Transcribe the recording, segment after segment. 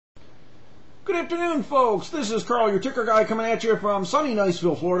Good afternoon, folks. This is Carl, your ticker guy, coming at you from sunny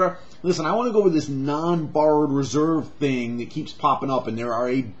Niceville, Florida. Listen, I want to go with this non-borrowed reserve thing that keeps popping up, and there are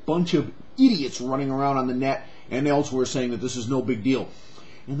a bunch of idiots running around on the net and elsewhere saying that this is no big deal.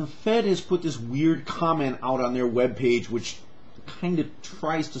 And the Fed has put this weird comment out on their webpage, which kind of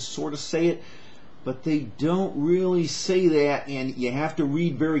tries to sort of say it, but they don't really say that, and you have to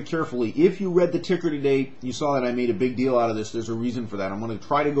read very carefully. If you read the ticker today, you saw that I made a big deal out of this. There's a reason for that. I'm going to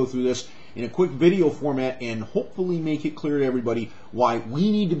try to go through this in a quick video format and hopefully make it clear to everybody why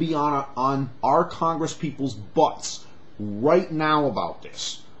we need to be on our Congress people's butts right now about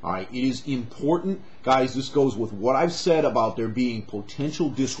this. All right, it is important, guys. This goes with what I've said about there being potential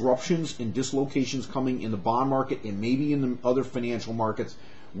disruptions and dislocations coming in the bond market and maybe in the other financial markets.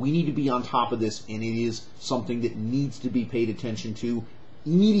 We need to be on top of this, and it is something that needs to be paid attention to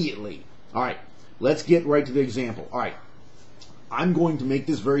immediately. All right, let's get right to the example. All right, I'm going to make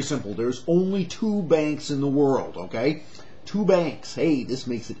this very simple. There's only 2 banks in the world, okay? 2 banks. Hey, this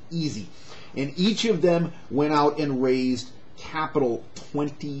makes it easy. And each of them went out and raised capital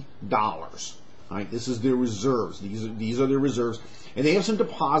 $20. All right, this is their reserves. These are their reserves. And they have some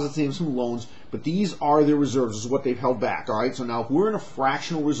deposits, they have some loans, but these are their reserves. This is what they've held back. All right, so now if we're in a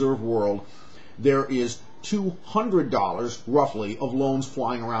fractional reserve world, there is $200 roughly of loans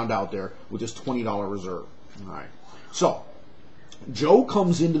flying around out there with this $20 reserve. All right, so Joe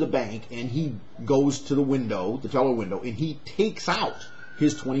comes into the bank and he goes to the window, the teller window, and he takes out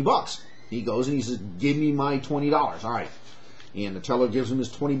his 20 bucks. He goes and he says, "Give me my $20. All right, and the teller gives him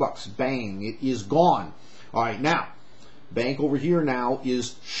his 20 bucks. Bang, it is gone. All right, now bank over here now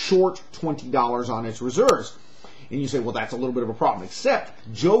is short $20 on its reserves. And you say, well, that's a little bit of a problem.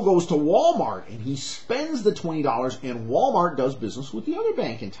 Except Joe goes to Walmart and he spends the $20, and Walmart does business with the other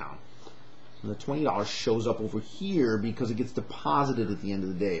bank in town. And the $20 shows up over here because it gets deposited at the end of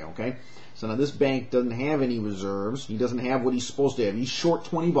the day, okay? So now this bank doesn't have any reserves. He doesn't have what he's supposed to have. He's short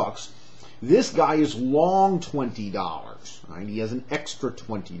 20 bucks. This guy is long $20, right? He has an extra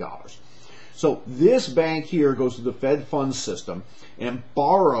 $20. So this bank here goes to the Fed funds system and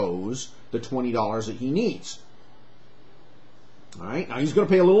borrows the $20 that he needs. All right, now he's going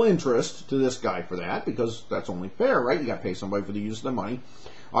to pay a little interest to this guy for that because that's only fair, right? You got to pay somebody for the use of the money.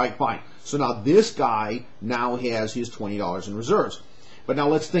 All right, fine. So now this guy now has his $20 in reserves. But now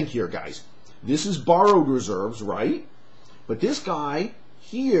let's think here, guys. This is borrowed reserves, right? But this guy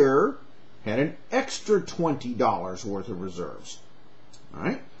here had an extra $20 worth of reserves. All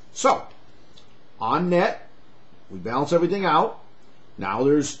right, so on net, we balance everything out. Now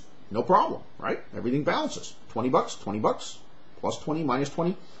there's no problem, right? Everything balances. 20 bucks, 20 bucks, plus 20, minus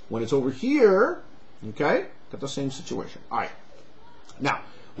 20. When it's over here, okay, got the same situation. All right. Now,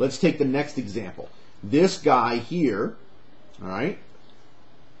 let's take the next example. This guy here, all right,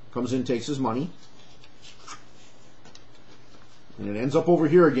 comes in, takes his money, and it ends up over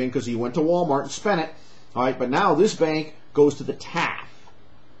here again because he went to Walmart and spent it. All right, but now this bank goes to the TAF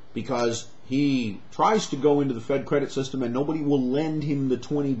because he tries to go into the Fed credit system and nobody will lend him the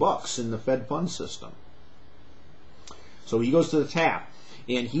 20 bucks in the Fed funds system. So he goes to the TAF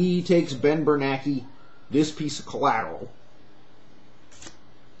and he takes Ben Bernanke this piece of collateral.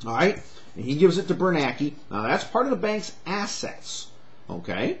 All right, and he gives it to Bernanke. Now that's part of the bank's assets,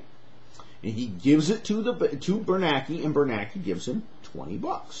 okay? And he gives it to Bernanke, and Bernanke gives him 20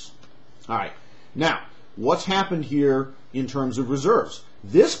 bucks. All right, now what's happened here in terms of reserves?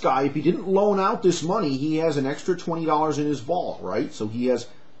 This guy, if he didn't loan out this money, he has an extra $20 in his vault, right? So he has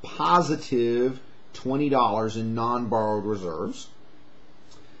positive $20 in non-borrowed reserves.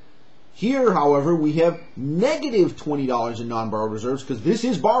 Here, however, we have negative $20 in non-borrowed reserves because this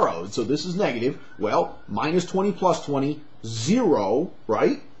is borrowed, so this is negative. Well, minus 20 plus 20, 0,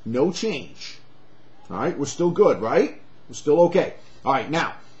 right? No change. All right, we're still good, right? We're still okay. All right,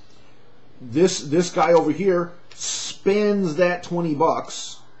 now, this guy over here spends that 20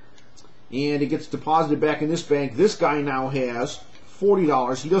 bucks and it gets deposited back in this bank. This guy now has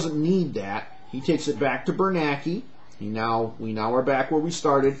 $40. He doesn't need that. He takes it back to Bernanke. We now are back where we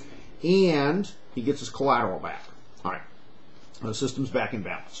started, and he gets his collateral back. All right, the system's back in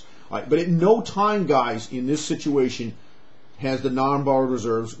balance. All right, but at no time, guys, in this situation has the non-borrowed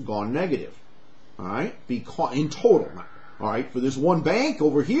reserves gone negative. All right, because in total, all right, for this one bank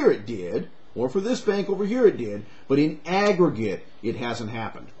over here it did, or for this bank over here it did, but in aggregate it hasn't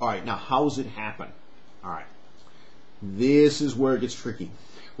happened. All right, now how's it happen? All right, this is where it gets tricky.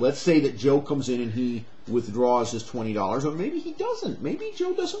 Let's say that Joe comes in and he withdraws his $20, or maybe he doesn't. Maybe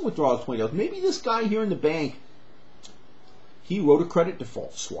Joe doesn't withdraw his $20. Maybe this guy here in the bank, he wrote a credit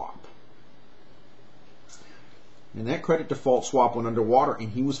default swap. And that credit default swap went underwater, and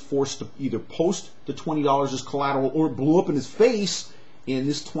he was forced to either post the $20 as collateral, or it blew up in his face, and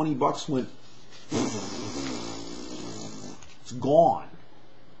this 20 bucks went, it's gone.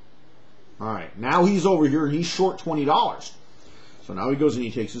 All right, now he's over here and he's short $20. So now he goes and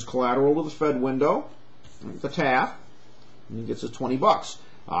he takes his collateral to the Fed window, the TAF, and he gets his 20 bucks.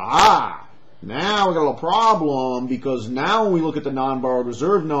 Ah, now we got a little problem, because now when we look at the non-borrowed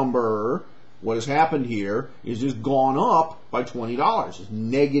reserve number, what has happened here is it's gone up by $20. It's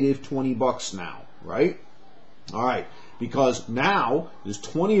negative 20 bucks now, right? All right, because now there's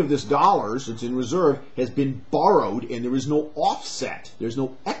 20 of this dollars that's in reserve has been borrowed, and there is no offset. There's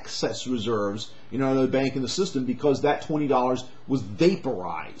no excess reserves in another bank in the system, because that $20 was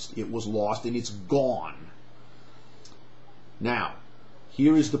vaporized. It was lost and it's gone. Now,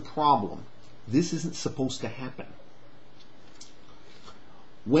 here is the problem. This isn't supposed to happen.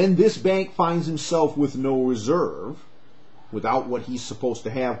 When this bank finds himself with no reserve, without what he's supposed to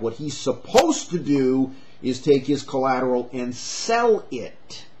have, what he's supposed to do is take his collateral and sell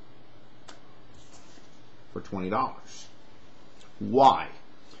it for $20. Why?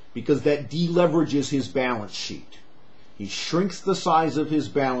 Because that deleverages his balance sheet. He shrinks the size of his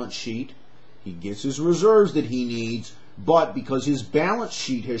balance sheet. He gets his reserves that he needs, but because his balance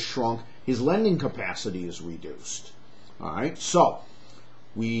sheet has shrunk, his lending capacity is reduced. All right, so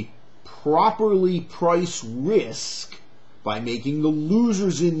we properly price risk by making the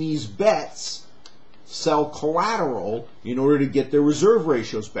losers in these bets sell collateral in order to get their reserve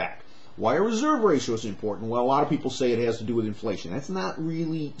ratios back. Why are reserve ratios important? Well, a lot of people say it has to do with inflation. That's not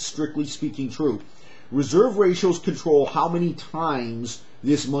really, strictly speaking, true. Reserve ratios control how many times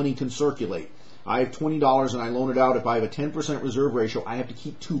this money can circulate. I have $20 and I loan it out. If I have a 10% reserve ratio, I have to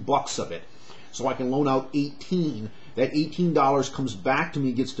keep $2 of it. So I can loan out 18. That $18 comes back to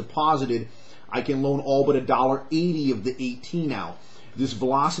me, gets deposited. I can loan all but $1.80 of the 18 out. This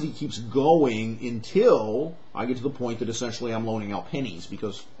velocity keeps going until I get to the point that essentially I'm loaning out pennies,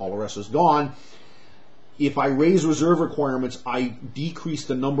 because all the rest is gone. If I raise reserve requirements, I decrease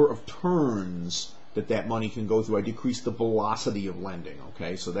the number of turns that money can go through. I decrease the velocity of lending.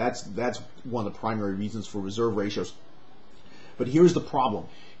 Okay, so that's one of the primary reasons for reserve ratios. But here's the problem.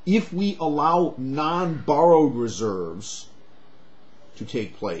 If we allow non-borrowed reserves to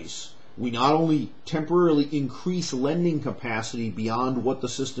take place, we not only temporarily increase lending capacity beyond what the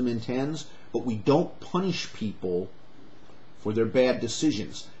system intends, but we don't punish people for their bad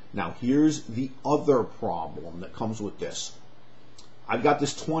decisions. Now, here's the other problem that comes with this. I've got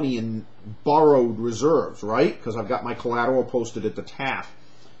this 20 in borrowed reserves, right? Because I've got my collateral posted at the TAF.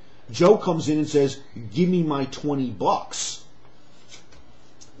 Joe comes in and says, give me my 20 bucks.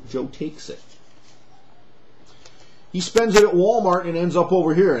 Joe takes it. He spends it at Walmart and ends up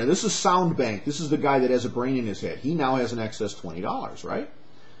over here. And this is Soundbank. This is the guy that has a brain in his head. He now has an excess $20, right?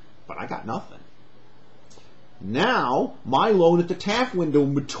 But I got nothing. Now, my loan at the TAF window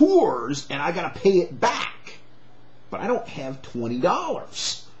matures, and I got to pay it back. But I don't have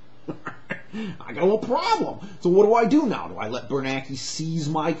 $20. I got a little problem. So what do I do now? Do I let Bernanke seize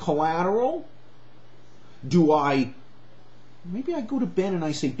my collateral? Maybe I go to Ben and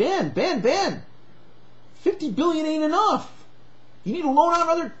I say, Ben, $50 billion ain't enough. You need to loan out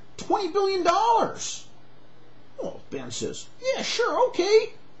another $20 billion. Well, Ben says, yeah, sure,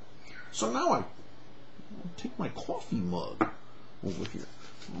 okay. So now I take my coffee mug over here.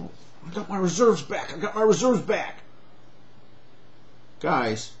 Oh, I got my reserves back.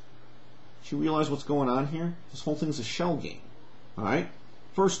 Guys, do you realize what's going on here? This whole thing's a shell game. All right?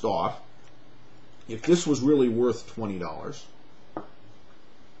 First off, if this was really worth $20,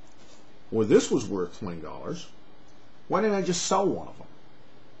 or this was worth $20, why didn't I just sell one of them?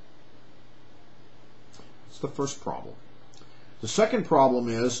 That's the first problem. The second problem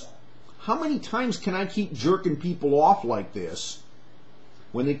is, how many times can I keep jerking people off like this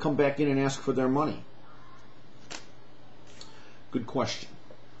when they come back in and ask for their money? Good question.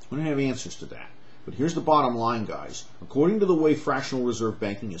 I don't have answers to that. But here's the bottom line, guys. According to the way fractional reserve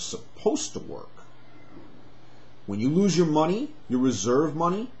banking is supposed to work, when you lose your money, your reserve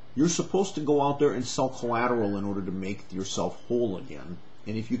money, you're supposed to go out there and sell collateral in order to make yourself whole again.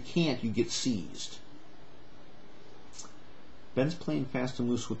 And if you can't, you get seized. Ben's playing fast and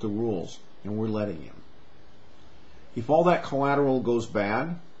loose with the rules, and we're letting him. If all that collateral goes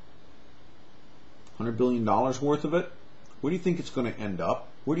bad, $100 billion worth of it, where do you think it's going to end up?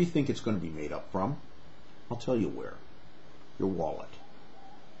 Where do you think it's going to be made up from? I'll tell you where. Your wallet.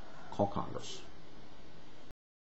 Call Congress.